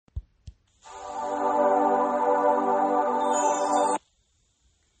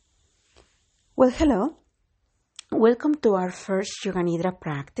Well, hello. Welcome to our first Yoga Nidra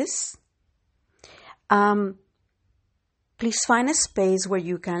practice. Please find a space where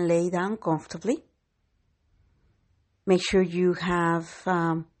you can lay down comfortably. Make sure you have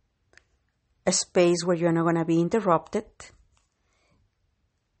a space where you're not going to be interrupted.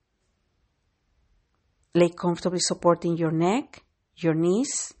 Lay comfortably supporting your neck, your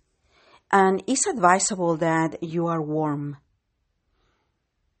knees, and it's advisable that you are warm.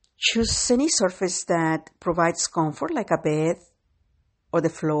 Choose any surface that provides comfort, like a bed, or the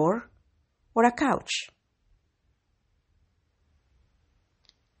floor, or a couch.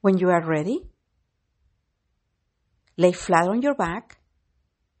 When you are ready, lay flat on your back.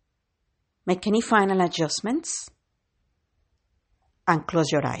 Make any final adjustments, and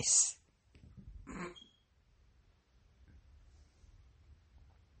close your eyes.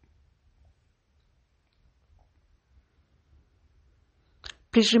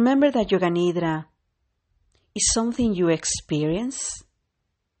 Please remember that Yoga Nidra is something you experience,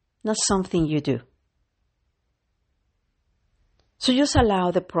 not something you do. So just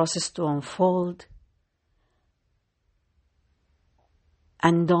allow the process to unfold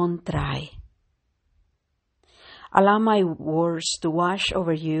and don't try. Allow my words to wash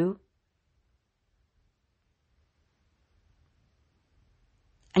over you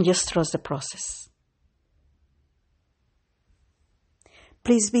and just trust the process.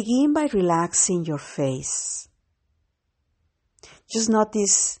 Please begin by relaxing your face. Just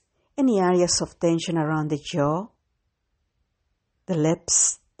notice any areas of tension around the jaw, the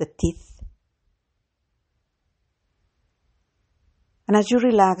lips, the teeth. And as you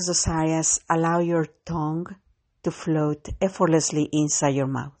relax those areas, allow your tongue to float effortlessly inside your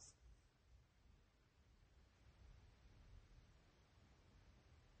mouth.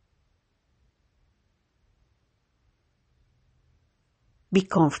 Be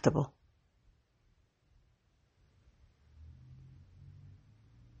comfortable.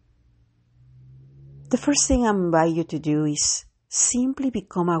 The first thing I invite you to do is simply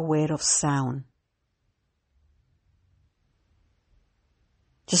become aware of sound.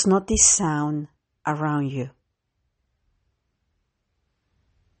 Just notice sound around you.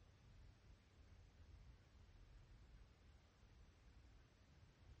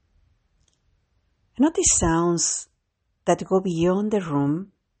 Notice sounds that go beyond the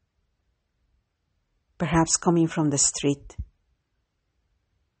room, perhaps coming from the street.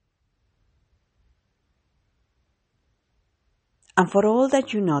 And for all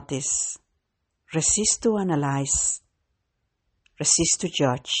that you notice, resist to analyze, resist to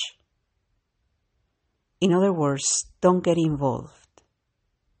judge. In other words, don't get involved.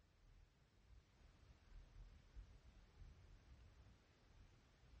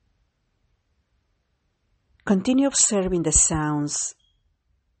 Continue observing the sounds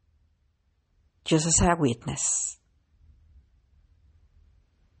just as a witness.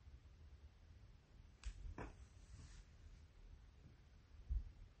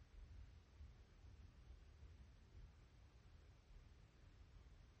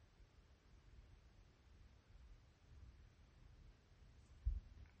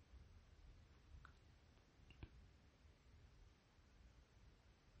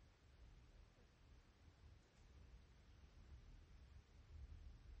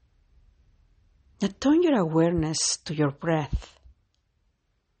 Now turn your awareness to your breath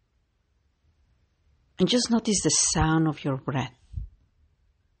and just notice the sound of your breath.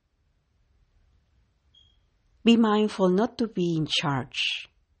 Be mindful not to be in charge.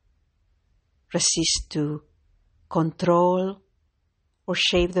 Resist to control or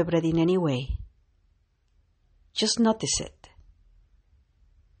shape the breath in any way. Just notice it.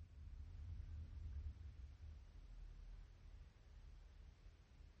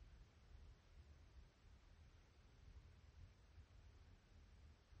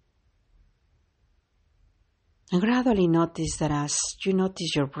 And gradually notice that as you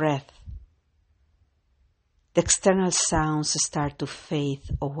notice your breath, the external sounds start to fade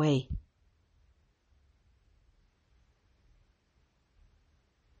away.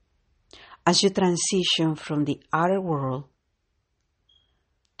 As you transition from the outer world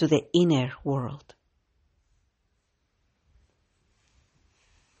to the inner world.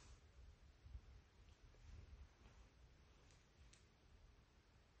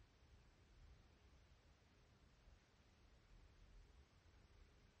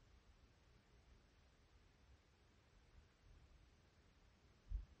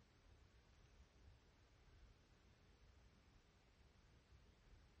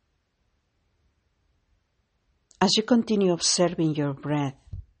 As you continue observing your breath,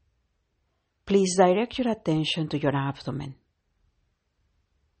 please direct your attention to your abdomen.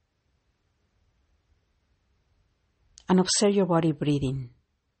 and observe your body breathing.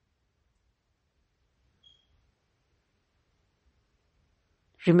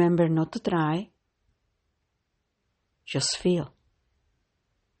 Remember not to try, just feel.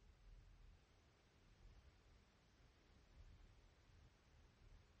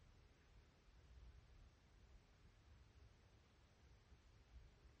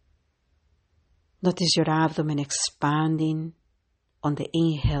 Notice your abdomen expanding on the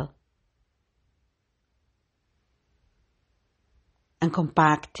inhale and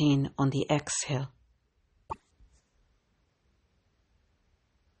compacting on the exhale.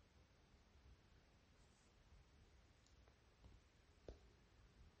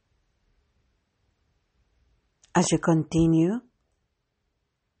 As you continue,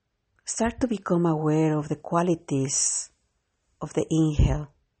 start to become aware of the qualities of the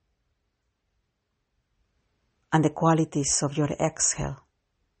inhale and the qualities of your exhale.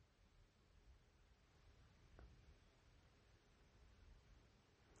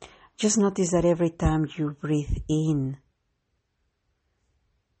 Just notice that every time you breathe in,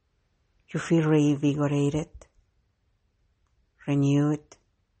 you feel reinvigorated, renewed,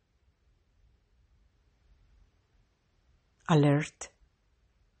 alert.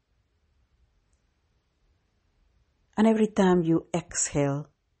 And every time you exhale,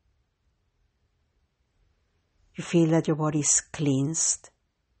 you feel that your body is cleansed.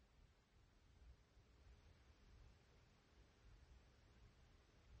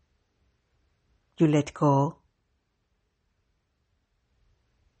 You let go.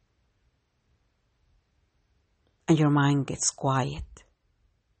 And your mind gets quiet.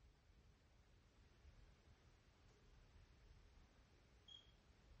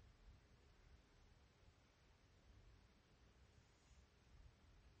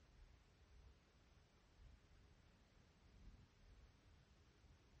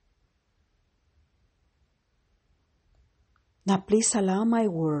 Now please allow my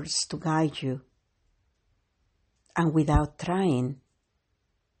words to guide you, and without trying,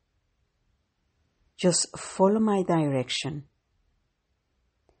 just follow my direction.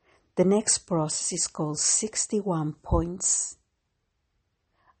 The next process is called 61 points,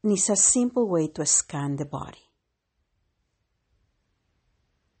 and it's a simple way to scan the body.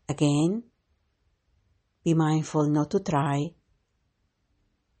 Again, be mindful not to try,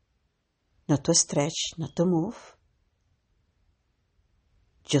 not to stretch, not to move.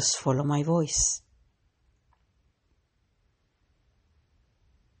 Just follow my voice.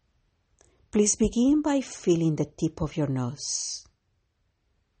 Please begin by feeling the tip of your nose.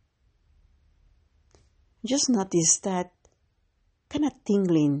 Just notice that kind of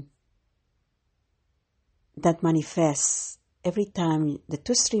tingling that manifests every time the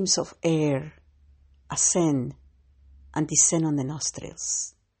two streams of air ascend and descend on the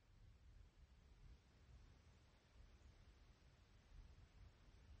nostrils.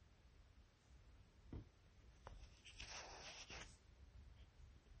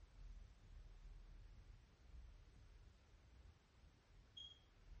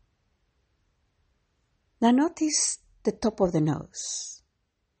 Now notice the top of the nose.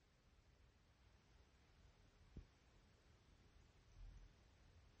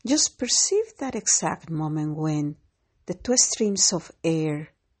 Just perceive that exact moment when the two streams of air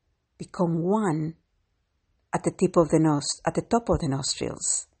become one at the tip of the nose, at the top of the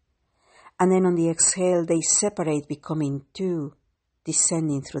nostrils. And then on the exhale, they separate, becoming two,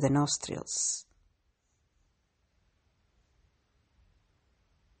 descending through the nostrils.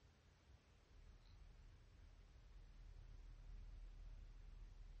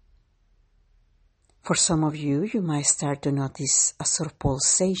 For some of you, you might start to notice a sort of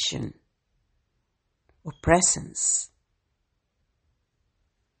pulsation or presence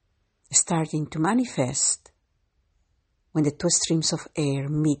starting to manifest when the two streams of air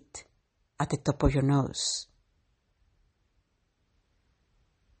meet at the top of your nose.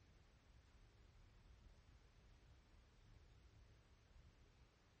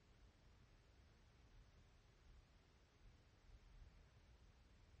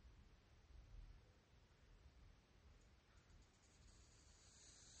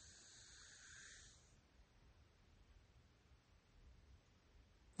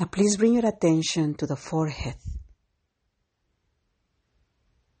 Now please bring your attention to the forehead.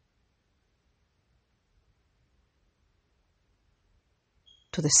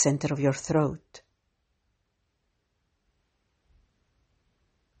 To the center of your throat.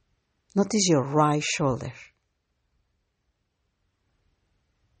 Notice your right shoulder.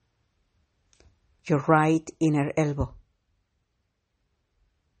 Your right inner elbow.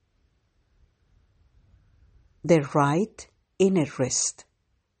 The right inner wrist.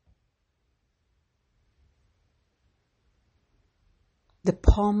 the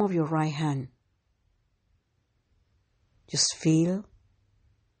palm of your right hand. Just feel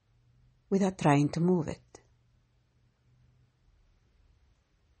without trying to move it.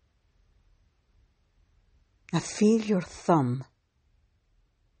 Now feel your thumb,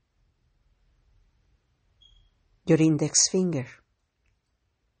 your index finger,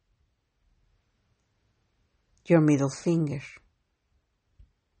 your middle finger,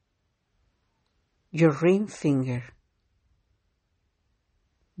 your ring finger,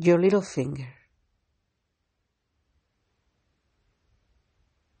 your little finger.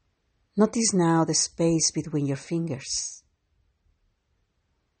 Notice now the space between your fingers.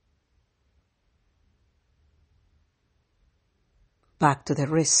 Back to the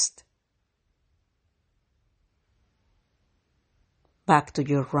wrist. Back to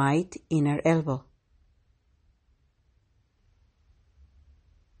your right inner elbow.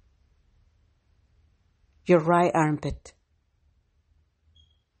 Your right armpit.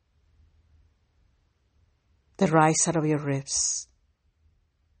 The right side of your ribs.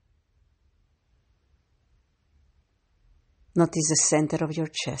 Notice the center of your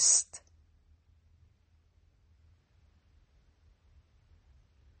chest.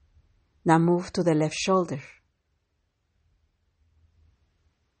 Now move to the left shoulder,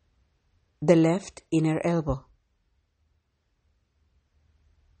 the left inner elbow,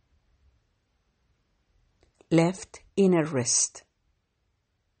 left inner wrist.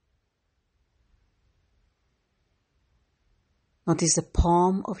 Notice the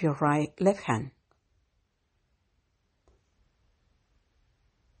palm of your left hand.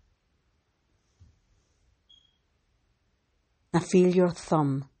 Now feel your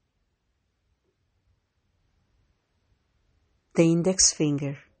thumb, the index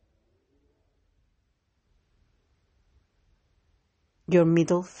finger, your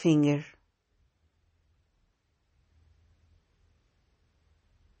middle finger,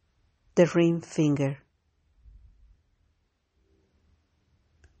 the ring finger,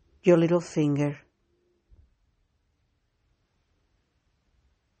 your little finger,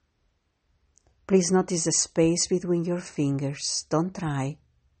 please notice the space between your fingers. Don't try,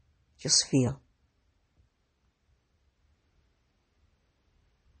 just feel.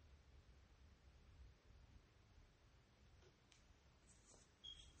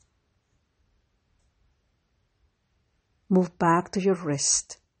 Move back to your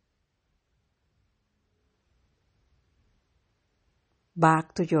wrist,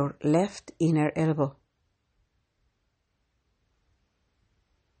 back to your left inner elbow.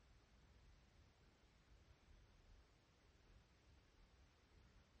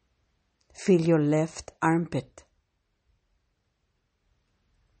 Feel your left armpit.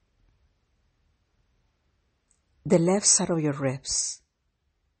 The left side of your ribs.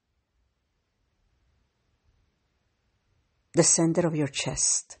 The center of your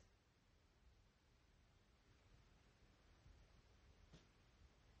chest.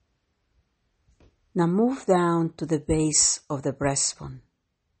 Now move down to the base of the breastbone.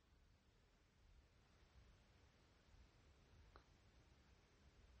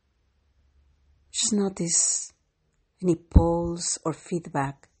 Just notice any pulse or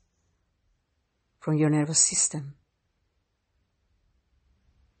feedback from your nervous system.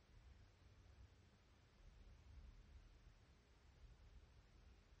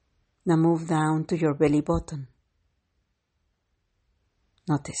 Now move down to your belly button.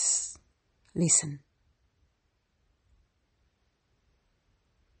 Notice, listen.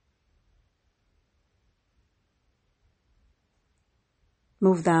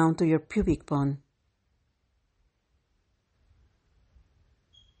 Move down to your pubic bone.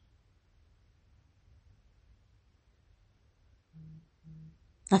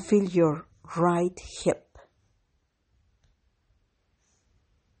 Now feel your right hip.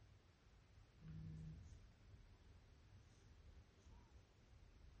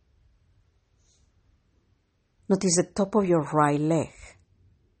 Notice the top of your right leg.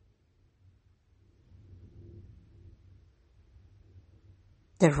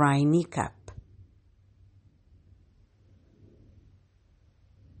 The right kneecap.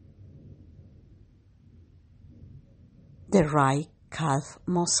 The right calf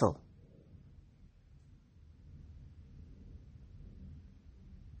muscle.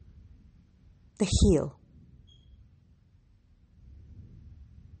 The heel.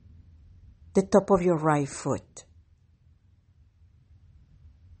 The top of your right foot.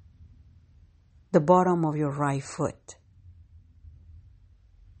 The bottom of your right foot.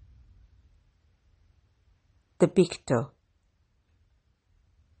 The big toe.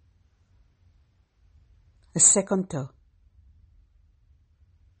 The second toe.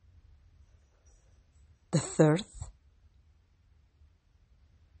 The third.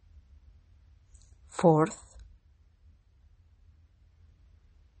 Fourth,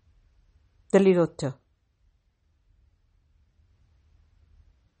 the little toe.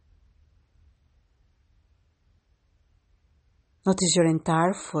 Notice your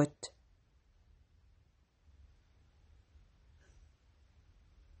entire foot.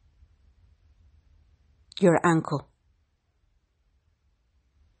 Your ankle.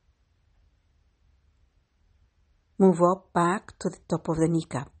 Move up back to the top of the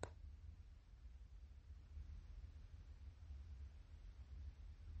kneecap.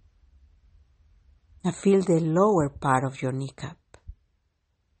 Now feel the lower part of your kneecap.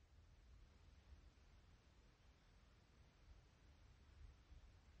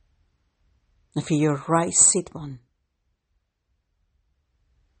 Now feel your right sit bone.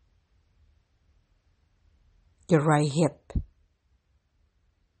 Your right hip.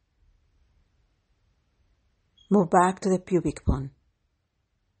 Move back to the pubic bone.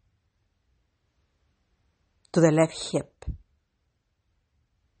 To the left hip.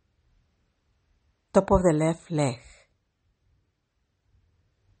 Top of the left leg.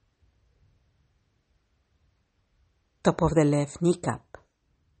 Top of the left kneecap.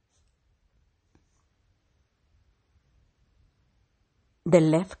 The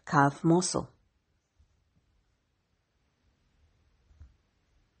left calf muscle.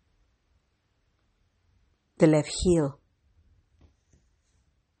 The left heel.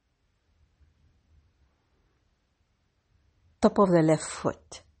 Top of the left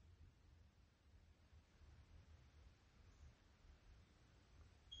foot.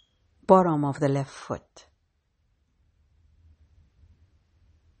 Bottom of the left foot.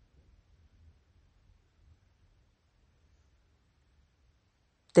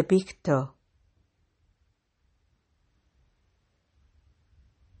 The big toe.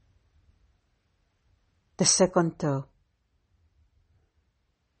 The second toe.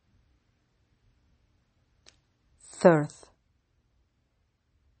 Third.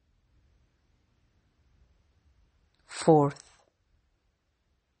 Fourth.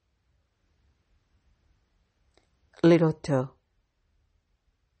 Little toe.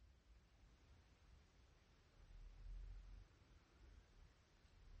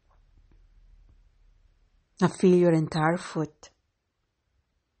 Now feel your entire foot.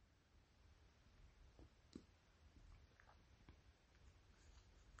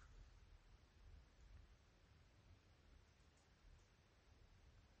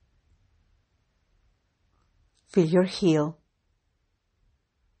 Feel your heel.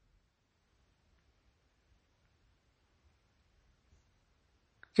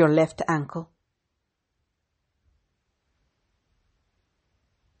 Your left ankle.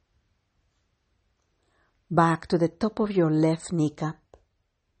 Back to the top of your left kneecap.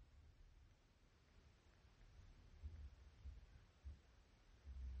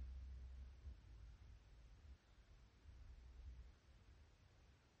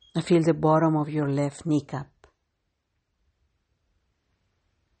 Now feel the bottom of your left kneecap.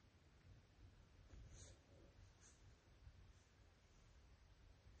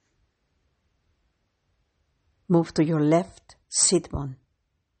 Move to your left sit bone.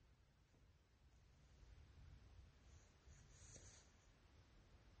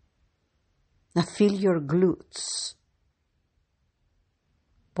 Now feel your glutes,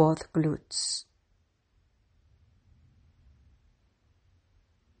 both glutes.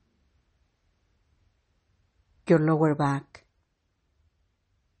 Your lower back.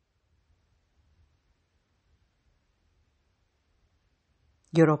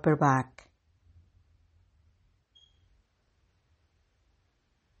 Your upper back.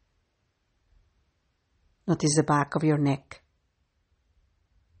 Notice the back of your neck.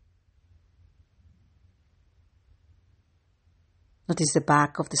 Notice the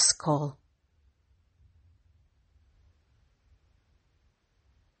back of the skull.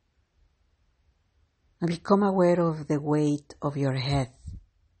 And become aware of the weight of your head.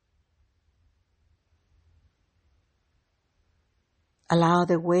 Allow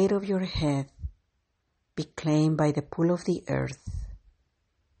the weight of your head be claimed by the pull of the earth.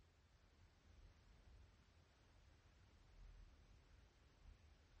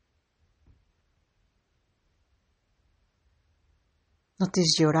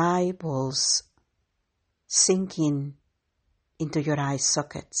 Notice your eyeballs sinking into your eye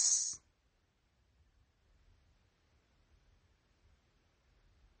sockets.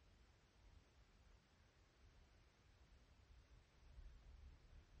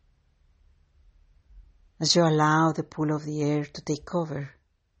 As you allow the pull of the air to take over,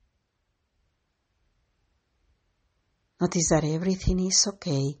 notice that everything is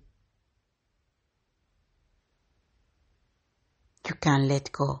okay. You can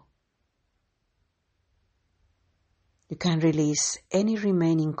let go. You can release any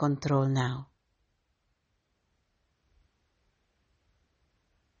remaining control now.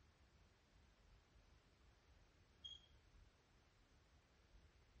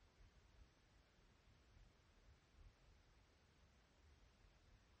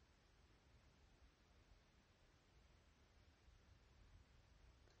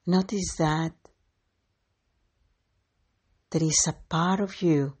 Notice that there is a part of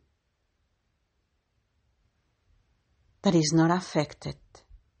you that is not affected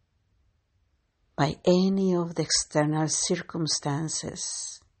by any of the external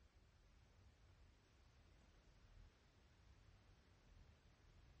circumstances.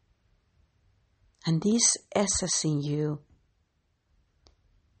 And this essence in you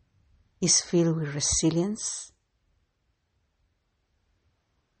is filled with resilience,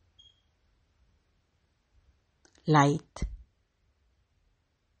 light,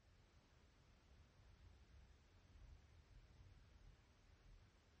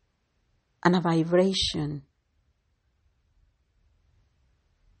 and a vibration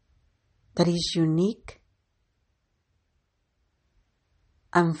that is unique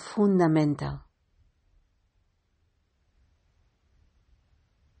and fundamental.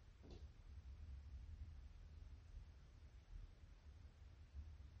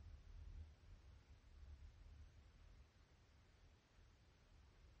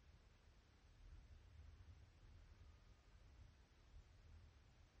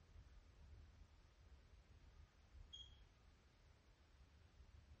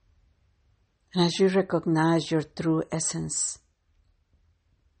 And as you recognize your true essence,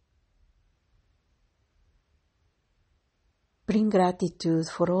 bring gratitude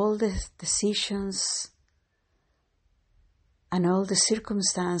for all the decisions and all the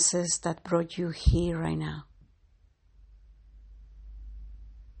circumstances that brought you here right now.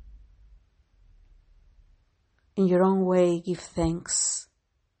 In your own way, give thanks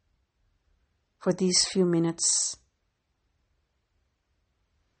for these few minutes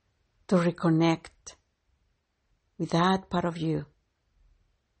to reconnect with that part of you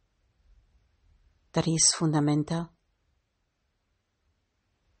that is fundamental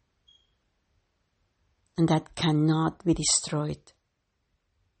and that cannot be destroyed.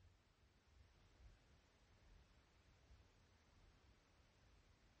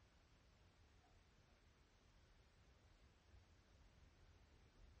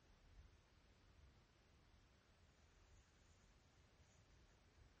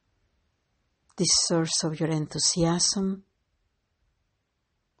 The source of your enthusiasm,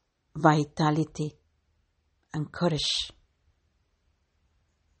 vitality, and courage.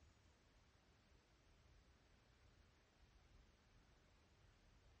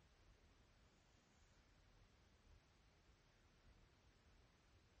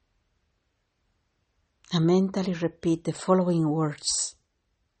 And mentally repeat the following words.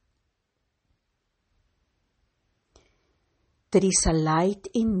 There is a light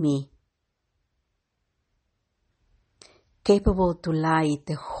in me capable to light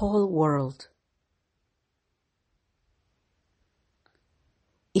the whole world.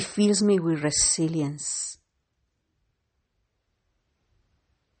 It fills me with resilience,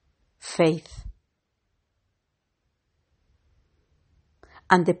 faith,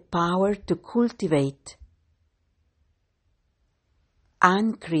 and the power to cultivate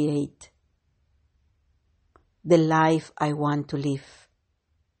and create the life I want to live.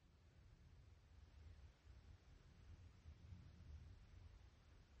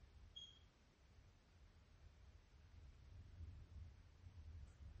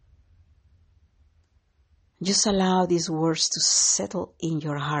 Just allow these words to settle in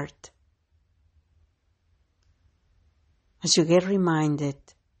your heart as you get reminded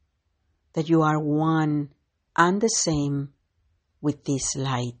that you are one and the same with this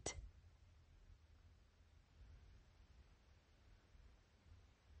light.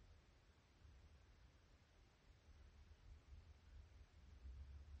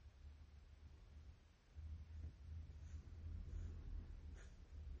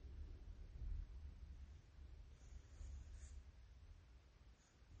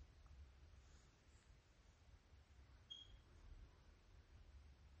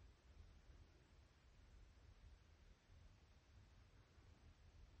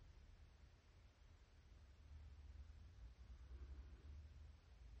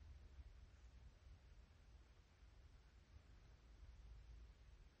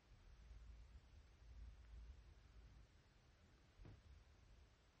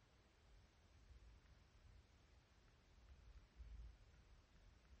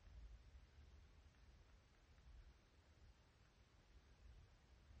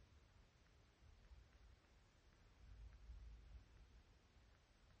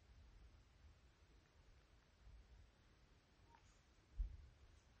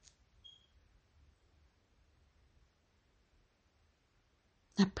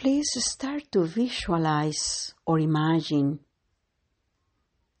 Now please start to visualize or imagine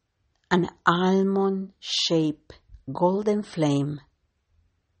an almond-shaped golden flame,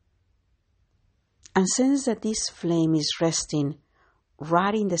 and sense that this flame is resting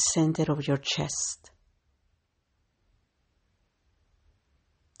right in the center of your chest.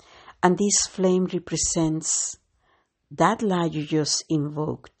 And this flame represents that light you just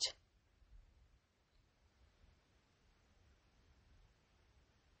invoked.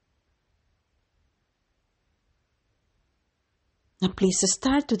 Now please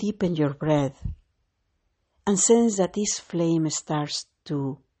start to deepen your breath and sense that this flame starts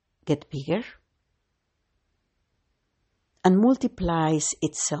to get bigger and multiplies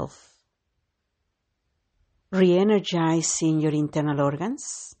itself, re-energizing your internal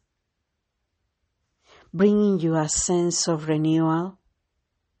organs, bringing you a sense of renewal.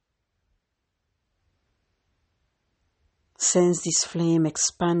 Sense this flame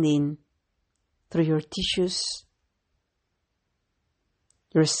expanding through your tissues,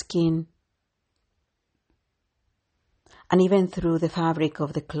 your skin, and even through the fabric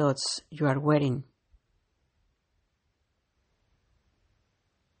of the clothes you are wearing.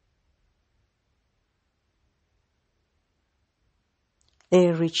 Let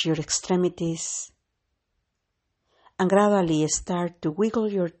it reach your extremities and gradually start to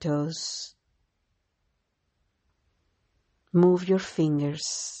wiggle your toes, move your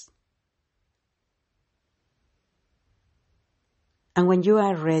fingers, and when you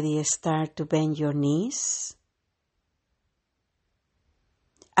are ready, start to bend your knees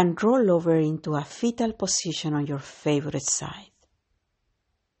and roll over into a fetal position on your favorite side.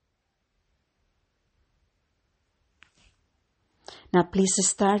 Now please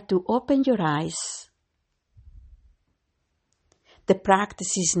start to open your eyes. The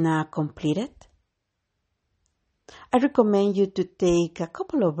practice is now completed. I recommend you to take a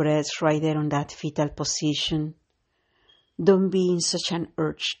couple of breaths right there on that fetal position. Don't be in such an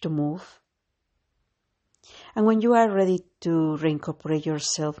urge to move. And when you are ready to reincorporate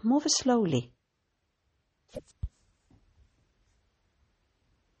yourself, move slowly.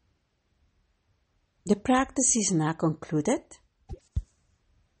 The practice is now concluded.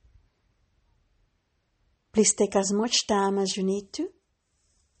 Please take as much time as you need to.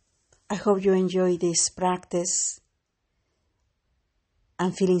 I hope you enjoy this practice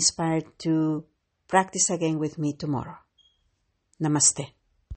and feel inspired to practice again with me tomorrow. Namaste.